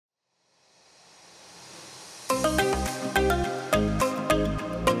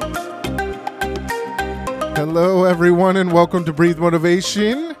Hello, everyone, and welcome to Breathe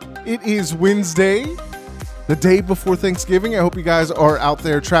Motivation. It is Wednesday, the day before Thanksgiving. I hope you guys are out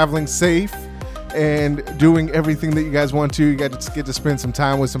there traveling safe and doing everything that you guys want to. You guys get to spend some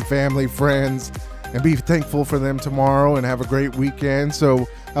time with some family, friends, and be thankful for them tomorrow and have a great weekend. So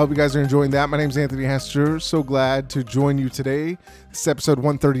I hope you guys are enjoying that. My name is Anthony Hester. So glad to join you today. This is episode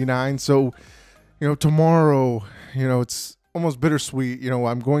 139. So, tomorrow, it's almost bittersweet.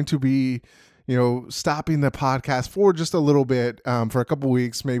 I'm going to be stopping the podcast for just a little bit, for a couple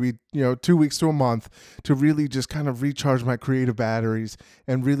weeks, maybe, 2 weeks to a month, to really just kind of recharge my creative batteries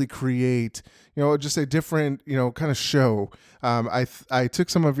and really create, just a different, kind of show. I took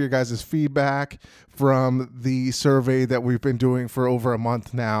some of your guys' feedback from the survey that we've been doing for over a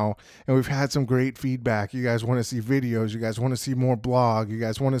month now, and we've had some great feedback. You guys want to see videos. You guys want to see more blog. You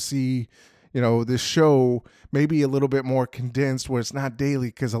guys want to see this show maybe a little bit more condensed where it's not daily,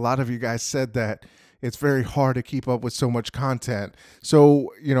 because a lot of you guys said that it's very hard to keep up with so much content. So,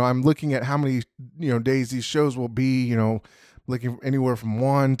 I'm looking at how many, days these shows will be, looking anywhere from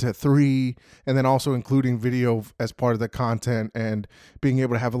 1 to 3, and then also including video as part of the content and being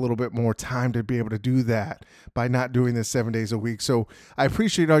able to have a little bit more time to be able to do that by not doing this 7 days a week. So I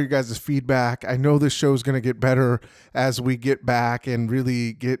appreciate all you guys' feedback. I know this show is going to get better as we get back and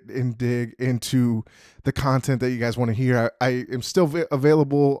really get and dig into the content that you guys want to hear. I am still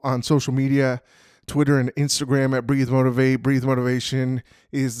available on social media, Twitter and Instagram at Breathe Motivate. Breathe Motivation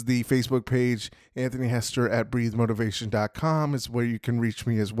is the Facebook page. Anthony Hester at breathemotivation.com is where you can reach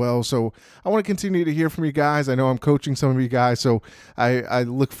me as well. So I want to continue to hear from you guys. I know I'm coaching some of you guys, so I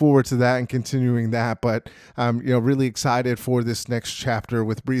look forward to that and continuing that. But I'm really excited for this next chapter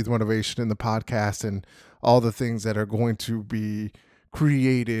with Breathe Motivation in the podcast and all the things that are going to be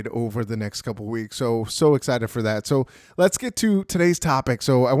created over the next couple of weeks. So excited for that. So let's get to today's topic.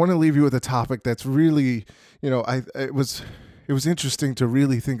 So I want to leave you with a topic that's really, it was interesting to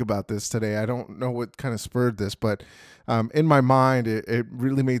really think about this today. I don't know what kind of spurred this, but in my mind, it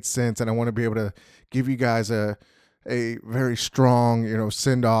really made sense. And I want to be able to give you guys a very strong,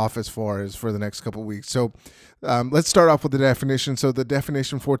 send off as far as for the next couple of weeks. So let's start off with the definition. So the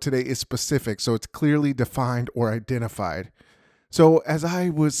definition for today is specific. So it's clearly defined or identified. So as I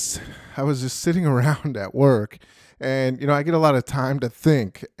was just sitting around at work, and I get a lot of time to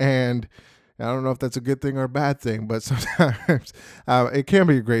think, and I don't know if that's a good thing or a bad thing, but sometimes it can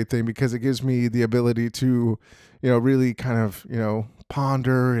be a great thing because it gives me the ability to really kind of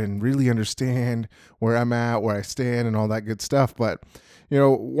ponder and really understand where I'm at, where I stand, and all that good stuff. But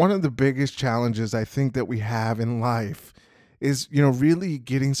one of the biggest challenges I think that we have in life is really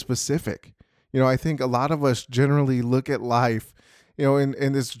getting specific. I think a lot of us generally look at life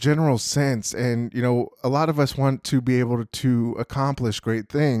in this general sense. And, a lot of us want to be able to accomplish great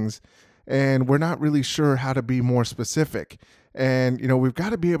things, and we're not really sure how to be more specific. And, we've got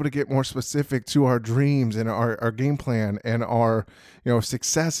to be able to get more specific to our dreams and our game plan and our,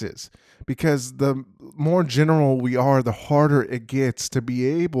 successes, because the more general we are, the harder it gets to be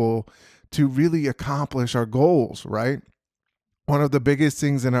able to really accomplish our goals, right? One of the biggest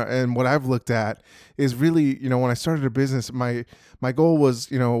things and what I've looked at is really, when I started a business, my goal was,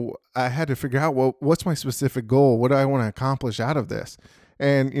 I had to figure out, well, what's my specific goal? What do I want to accomplish out of this?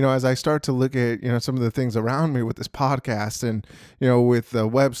 And, as I start to look at, some of the things around me with this podcast and, with the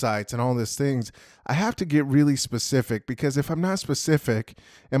websites and all these things, I have to get really specific, because if I'm not specific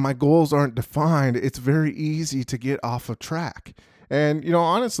and my goals aren't defined, it's very easy to get off of track. And,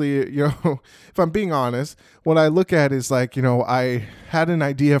 honestly, if I'm being honest, what I look at is like, I had an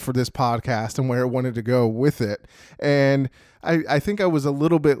idea for this podcast and where I wanted to go with it. And I think I was a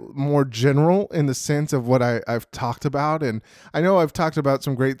little bit more general in the sense of what I've talked about. And I know I've talked about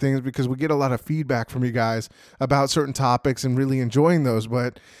some great things because we get a lot of feedback from you guys about certain topics and really enjoying those.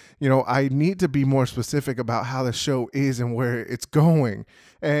 But, I need to be more specific about how the show is and where it's going.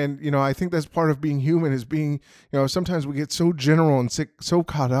 And, I think that's part of being human, is being, sometimes we get so general and so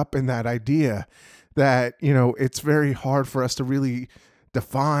caught up in that idea that, it's very hard for us to really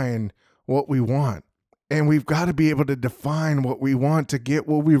define what we want. And we've got to be able to define what we want to get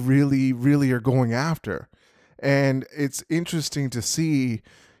what we really, really are going after. And it's interesting to see,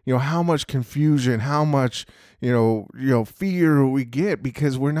 how much confusion, how much, fear we get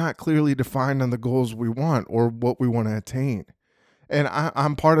because we're not clearly defined on the goals we want or what we want to attain. And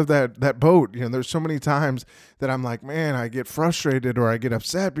I'm part of that boat. There's so many times that I'm like, man, I get frustrated or I get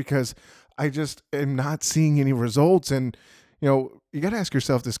upset because I just am not seeing any results. And, you got to ask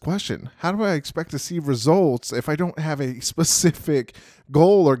yourself this question: how do I expect to see results if I don't have a specific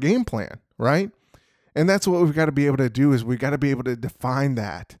goal or game plan, right? And that's what we've got to be able to do, is we've got to be able to define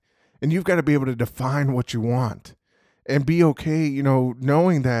that. And you've got to be able to define what you want and be okay,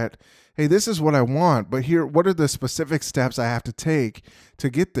 knowing that, hey, this is what I want, but here, what are the specific steps I have to take to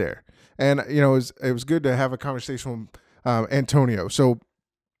get there? And, it was good to have a conversation with Antonio. So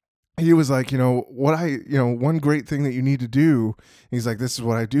he was like, one great thing that you need to do, he's like, this is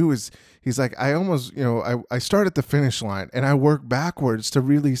what I do is, he's like, I almost, I start at the finish line and I work backwards to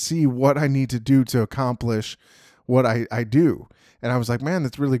really see what I need to do to accomplish what I do. And I was like, man,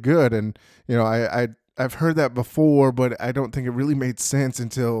 that's really good. And, I've heard that before, but I don't think it really made sense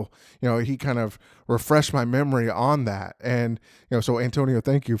until, he kind of refreshed my memory on that. And, so Antonio,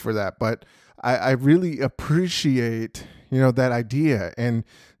 thank you for that. But I really appreciate, that idea. And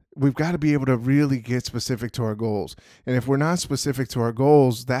we've got to be able to really get specific to our goals. And if we're not specific to our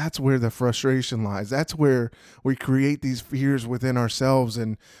goals, that's where the frustration lies. That's where we create these fears within ourselves.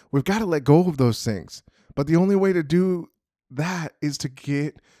 And we've got to let go of those things. But the only way to do that is to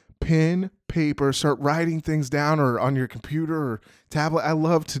get pen, paper, start writing things down, or on your computer or tablet. I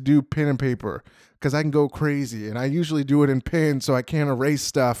love to do pen and paper because I can go crazy, and I usually do it in pen so I can't erase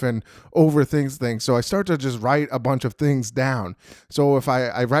stuff and overthink things. So I start to just write a bunch of things down. So if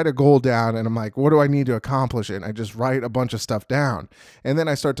I write a goal down and I'm like, what do I need to accomplish it? And I just write a bunch of stuff down. And then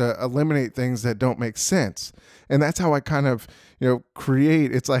I start to eliminate things that don't make sense. And that's how I kind of,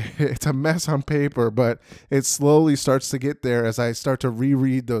 create. It's like, it's a mess on paper, but it slowly starts to get there as I start to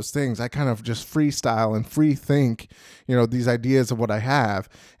reread those things. I kind of just freestyle and free think, these ideas of what I have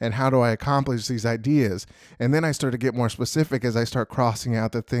and how do I accomplish these ideas. And then I start to get more specific as I start crossing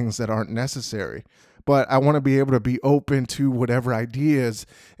out the things that aren't necessary. But I want to be able to be open to whatever ideas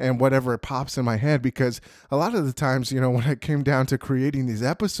and whatever pops in my head, because a lot of the times, when it came down to creating these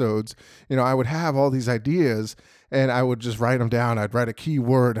episodes, I would have all these ideas and I would just write them down. I'd write a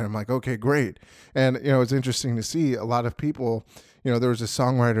keyword and I'm like, okay, great. And, it's interesting to see a lot of people, there was a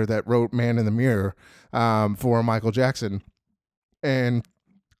songwriter that wrote Man in the Mirror for Michael Jackson. And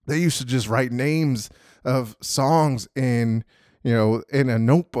they used to just write names of songs in a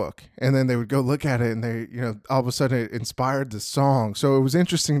notebook, and then they would go look at it and they, all of a sudden it inspired the song. So it was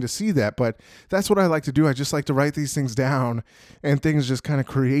interesting to see that, but that's what I like to do. I just like to write these things down and things just kind of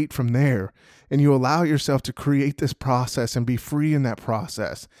create from there. And you allow yourself to create this process and be free in that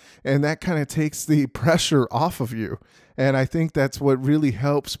process. And that kind of takes the pressure off of you. And I think that's what really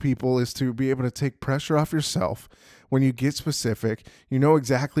helps people, is to be able to take pressure off yourself. When you get specific, you know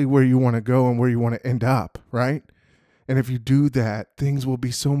exactly where you want to go and where you want to end up, right? And if you do that, things will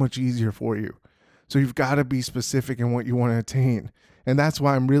be so much easier for you. So you've got to be specific in what you want to attain. And that's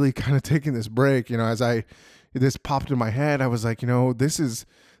why I'm really kind of taking this break. As this popped in my head, I was like, this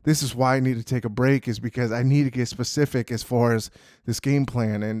is why I need to take a break, is because I need to get specific as far as this game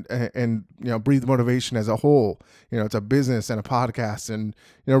plan and Breathe Motivation as a whole. It's a business and a podcast, and,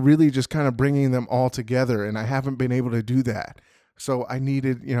 really just kind of bringing them all together. And I haven't been able to do that. So I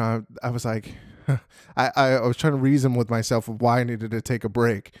needed, I was like, I was trying to reason with myself of why I needed to take a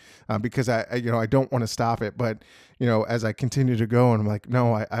break, because I don't want to stop it. But, as I continue to go, and I'm like,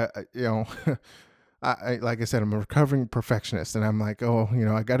 no, I like I said, I'm a recovering perfectionist, and I'm like,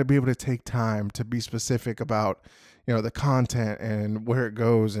 I got to be able to take time to be specific about, the content and where it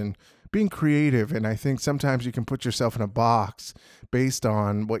goes and being creative. And I think sometimes you can put yourself in a box based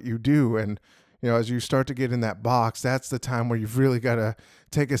on what you do. And, as you start to get in that box, that's the time where you've really got to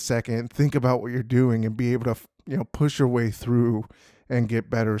take a second, think about what you're doing, and be able to, push your way through and get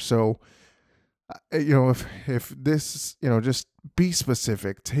better. So, if this, just be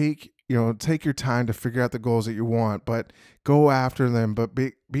specific, take your time to figure out the goals that you want, but go after them, but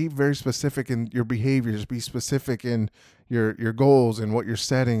be very specific in your behaviors, be specific in your goals and what you're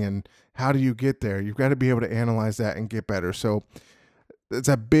setting and how do you get there. You've got to be able to analyze that and get better. So it's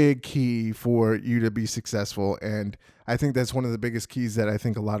a big key for you to be successful. And I think that's one of the biggest keys that I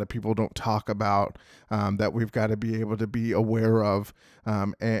think a lot of people don't talk about, that we've got to be able to be aware of,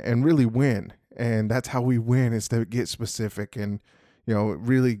 and really win. And that's how we win, is to get specific and,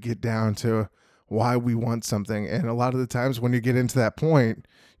 really get down to why we want something. And a lot of the times when you get into that point,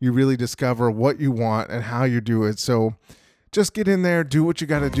 you really discover what you want and how you do it. So just get in there, do what you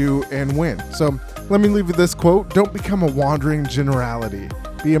got to do, and win. So let me leave with this quote: don't become a wandering generality.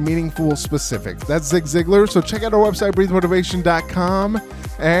 Be a meaningful specific. That's Zig Ziglar. So check out our website, breathemotivation.com.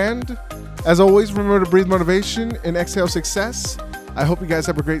 And as always, remember to breathe motivation and exhale success. I hope you guys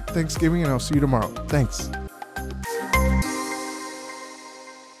have a great Thanksgiving, and I'll see you tomorrow. Thanks.